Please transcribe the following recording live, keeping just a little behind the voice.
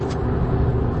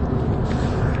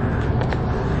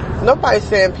Nobody's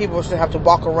saying people should have to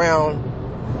walk around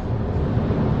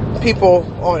people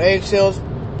on eggshells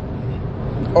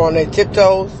or on their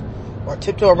tiptoes or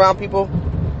tiptoe around people.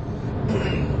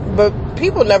 But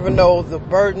people never know the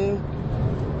burden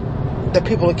that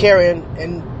people are carrying,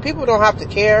 and people don't have to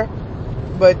care.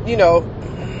 But,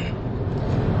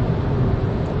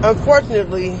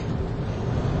 unfortunately,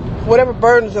 whatever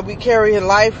burdens that we carry in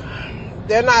life,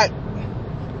 they're not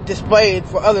displayed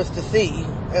for others to see.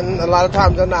 And a lot of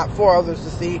times they're not for others to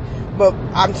see. But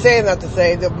I'm saying that to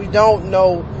say that we don't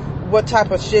know what type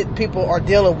of shit people are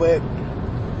dealing with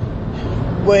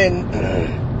when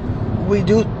we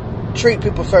do treat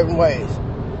people certain ways.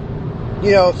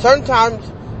 Sometimes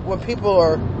when people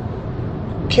are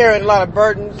carrying a lot of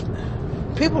burdens,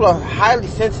 people are highly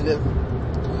sensitive.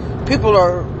 People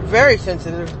are very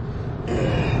sensitive.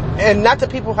 And not that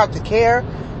people have to care,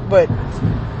 but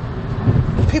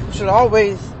people should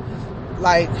always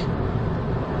like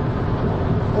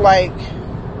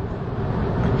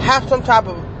have some type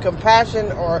of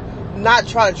compassion, or not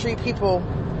try to treat people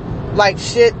like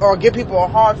shit or give people a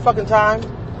hard fucking time,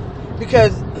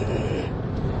 because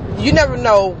you never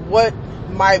know what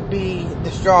might be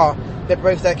the straw that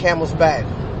breaks that camel's back.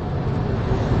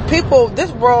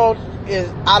 This world is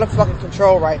out of fucking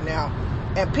control right now,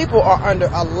 and people are under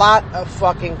a lot of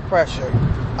fucking pressure.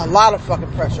 A lot of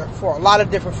fucking pressure for a lot of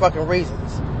different fucking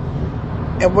reasons.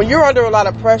 And when you're under a lot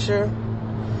of pressure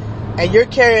and you're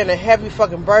carrying a heavy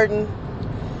fucking burden,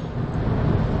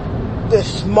 the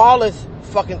smallest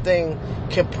fucking thing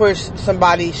can push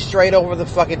somebody straight over the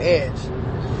fucking edge.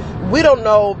 We don't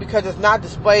know, because it's not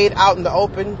displayed out in the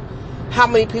open, how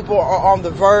many people are on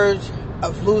the verge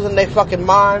of losing their fucking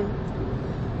mind,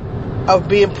 of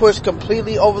being pushed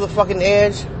completely over the fucking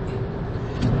edge.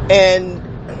 And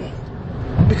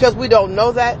because we don't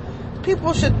know that,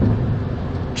 people should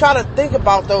try to think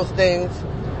about those things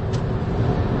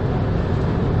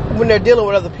when they're dealing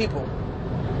with other people.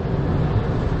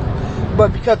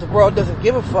 But because the world doesn't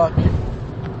give a fuck,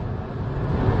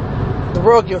 the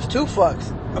world gives two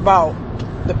fucks about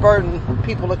the burden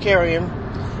people are carrying,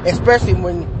 especially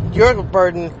when your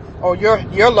burden or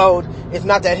your load is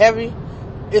not that heavy.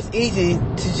 It's easy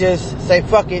to just say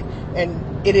fuck it,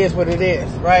 and it is what it is,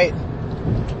 right?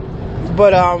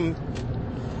 But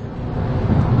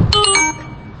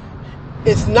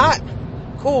it's not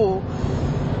cool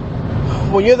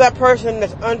when you're that person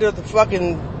that's under the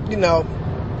fucking,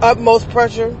 utmost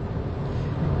pressure,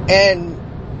 and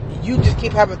you just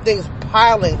keep having things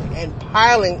piling and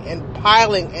piling and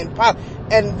piling and piling.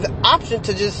 And the option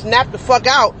to just snap the fuck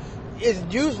out is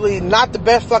usually not the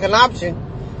best fucking option.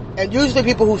 And usually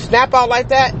people who snap out like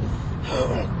that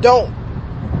don't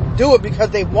do it because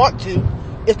they want to.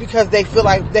 It's because they feel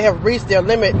like they have reached their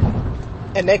limit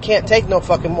and they can't take no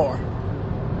fucking more.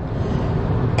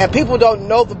 And people don't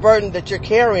know the burden that you're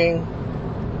carrying,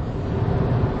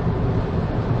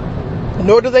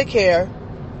 nor do they care.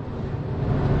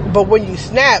 But when you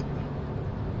snap,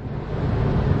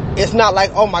 it's not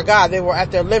like, oh my God, they were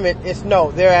at their limit. It's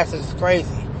no, their ass is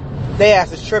crazy. Their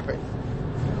ass is tripping.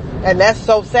 And that's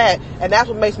so sad. And that's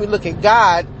what makes me look at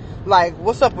God like,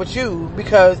 what's up with you?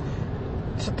 Because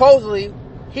supposedly,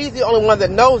 He's the only one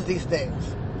that knows these things.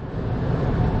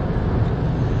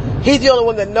 He's the only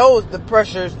one that knows the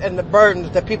pressures and the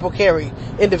burdens that people carry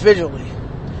individually.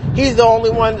 He's the only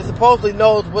one that supposedly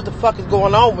knows what the fuck is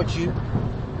going on with you.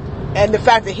 And the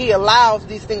fact that He allows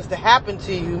these things to happen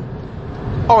to you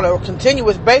on a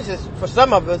continuous basis for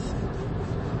some of us,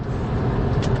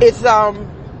 it's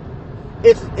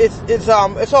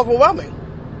overwhelming.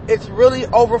 It's really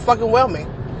over fucking whelming.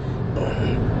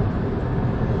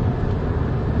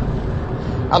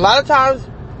 A lot of times,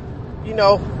 we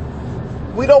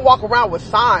don't walk around with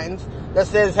signs that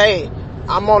says, hey,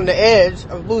 I'm on the edge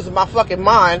of losing my fucking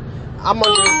mind. I'm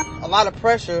under a lot of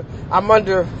pressure. I'm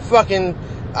under fucking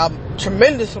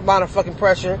tremendous amount of fucking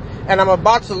pressure, and I'm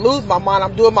about to lose my mind.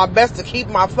 I'm doing my best to keep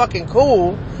my fucking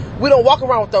cool. We don't walk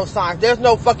around with those signs. There's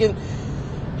no fucking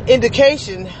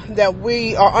indication that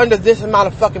we are under this amount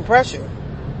of fucking pressure.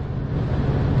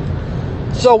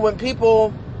 So when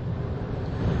people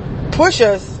push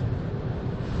us,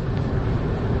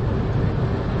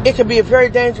 it can be a very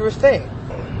dangerous thing.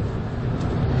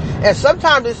 And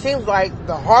sometimes it seems like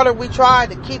the harder we try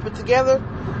to keep it together,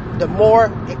 the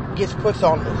more it gets put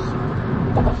on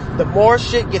us. The more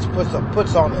shit gets put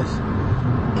on us.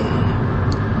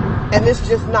 And it's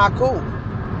just not cool.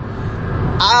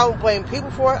 I don't blame people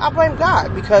for it. I blame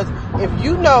God. Because if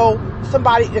you know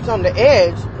somebody is on the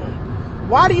edge,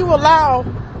 why do you allow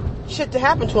shit to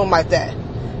happen to them like that?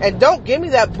 And don't give me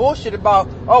that bullshit about,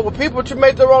 oh, well, people should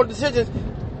make their own decisions.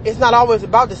 it's not always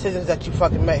about decisions that you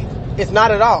fucking make. It's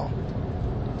not at all.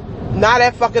 Not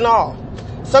at fucking all.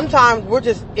 Sometimes we're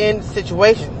just in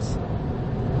situations.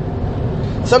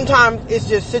 Sometimes it's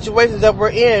just situations that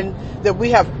we're in that we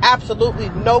have absolutely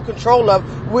no control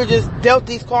of. We're just dealt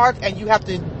these cards and you have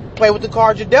to play with the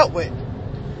cards you're dealt with.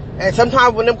 And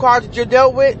sometimes when them cards that you're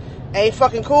dealt with ain't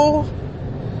fucking cool,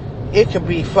 it could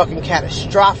be fucking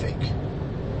catastrophic.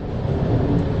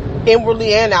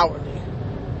 Inwardly and outwardly.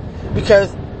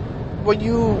 Because when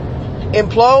you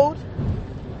implode,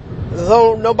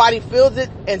 though nobody feels it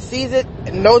and sees it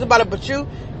and knows about it but you,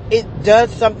 it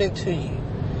does something to you.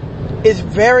 It's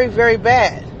very, very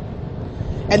bad.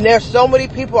 And there's so many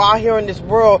people out here in this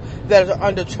world that are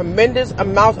under tremendous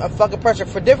amounts of fucking pressure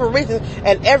for different reasons,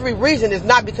 and every reason is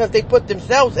not because they put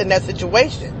themselves in that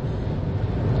situation.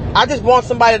 I just want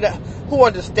somebody who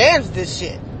understands this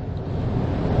shit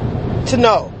to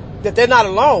know that they're not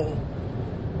alone.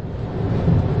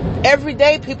 Every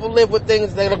day people live with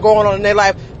things that are going on in their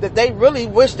life that they really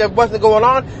wish that wasn't going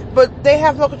on, but they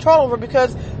have no control over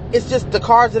because it's just the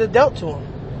cards that are dealt to them.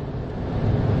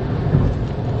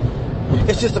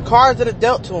 It's just the cards that are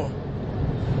dealt to them.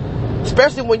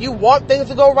 Especially when you want things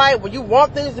to go right, when you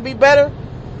want things to be better,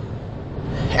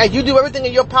 and you do everything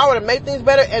in your power to make things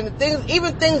better, and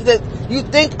even things that you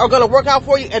think are going to work out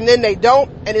for you, and then they don't,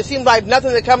 and it seems like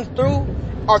nothing that comes through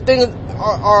are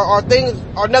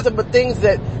nothing but things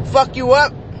that fuck you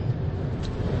up.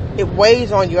 It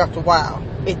weighs on you after a while.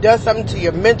 It does something to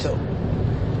your mental.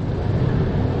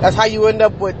 That's how you end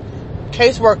up with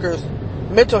caseworkers,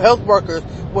 mental health workers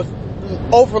with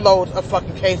overloads of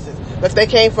fucking cases that they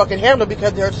can't fucking handle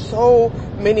because there are so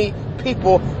many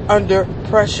people under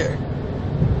pressure.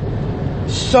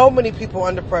 So many people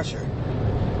under pressure.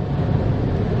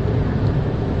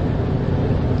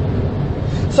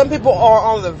 Some people are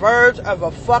on the verge of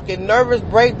a fucking nervous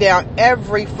breakdown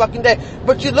every fucking day.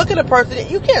 But you look at a person,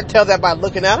 you can't tell that by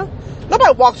looking at them.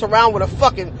 Nobody walks around with a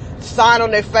fucking sign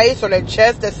on their face or their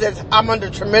chest that says, I'm under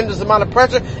tremendous amount of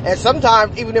pressure. And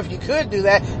sometimes, even if you could do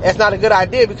that, it's not a good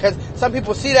idea because some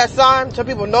people see that sign, some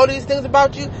people know these things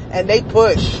about you, and they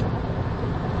push.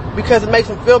 Because it makes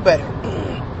them feel better.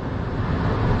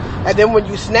 And then when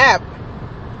you snap,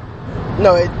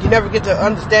 you never get the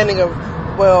understanding of,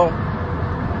 well,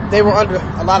 they were under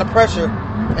a lot of pressure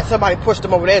and somebody pushed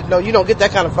them over the edge. No, you don't get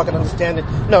that kind of fucking understanding.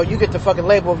 No, you get the fucking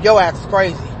label of your ass is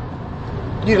crazy.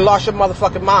 You done lost your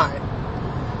motherfucking mind.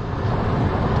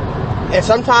 And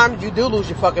sometimes you do lose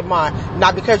your fucking mind.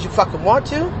 Not because you fucking want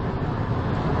to,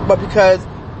 but because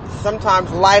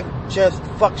sometimes life just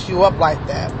fucks you up like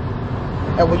that.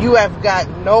 And when you have got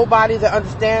nobody that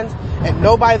understands and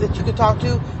nobody that you can talk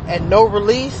to and no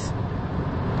release,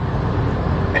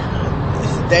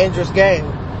 it's a dangerous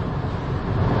game.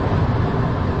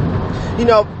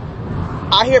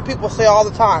 I hear people say all the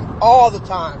time,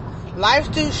 life's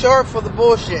too short for the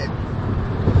bullshit.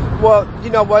 Well,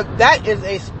 you know what? That is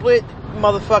a split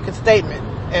motherfucking statement.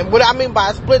 And what I mean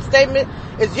by a split statement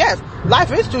is, yes,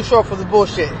 life is too short for the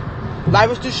bullshit.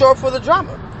 Life is too short for the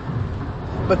drama.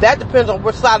 But that depends on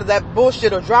which side of that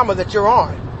bullshit or drama that you're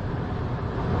on.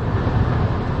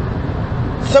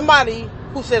 Somebody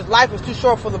who says life is too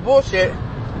short for the bullshit,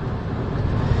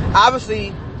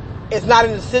 obviously, is not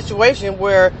in a situation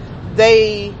where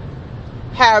they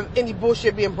have any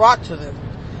bullshit being brought to them.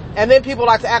 And then people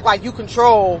like to act like you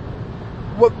control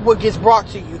what gets brought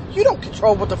to you. You don't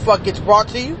control what the fuck gets brought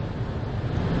to you.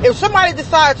 If somebody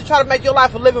decides to try to make your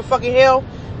life a living fucking hell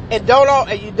and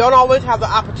you don't always have the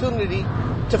opportunity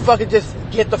to fucking just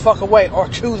get the fuck away or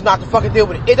choose not to fucking deal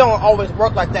with it. It don't always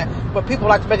work like that. But people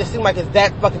like to make it seem like it's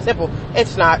that fucking simple.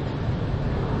 It's not.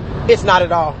 It's not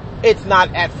at all. It's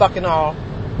not at fucking all.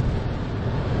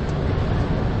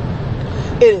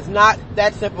 It is not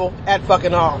that simple at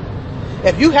fucking all.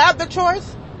 If you have the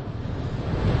choice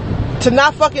to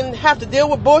not fucking have to deal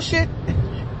with bullshit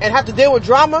and have to deal with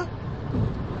drama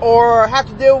or have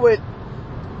to deal with,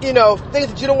 things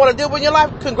that you don't want to deal with in your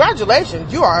life,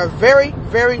 congratulations. You are a very,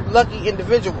 very lucky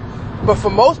individual. But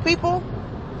for most people,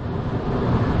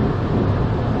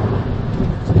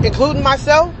 including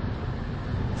myself,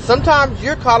 sometimes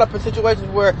you're caught up in situations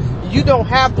where you don't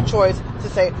have the choice to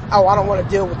say, oh, I don't want to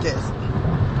deal with this.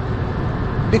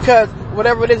 Because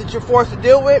whatever it is that you're forced to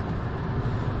deal with,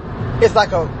 it's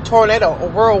like a tornado, a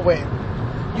whirlwind.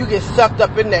 You get sucked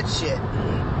up in that shit.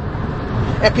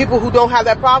 And people who don't have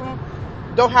that problem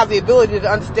don't have the ability to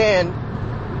understand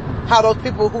how those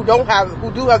people who do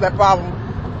have that problem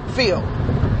feel.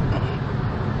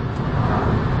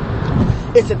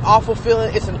 It's an awful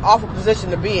feeling. It's an awful position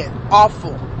to be in.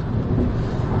 Awful.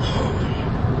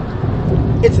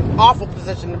 It's an awful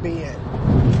position to be in.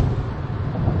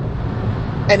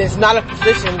 and it's not a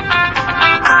position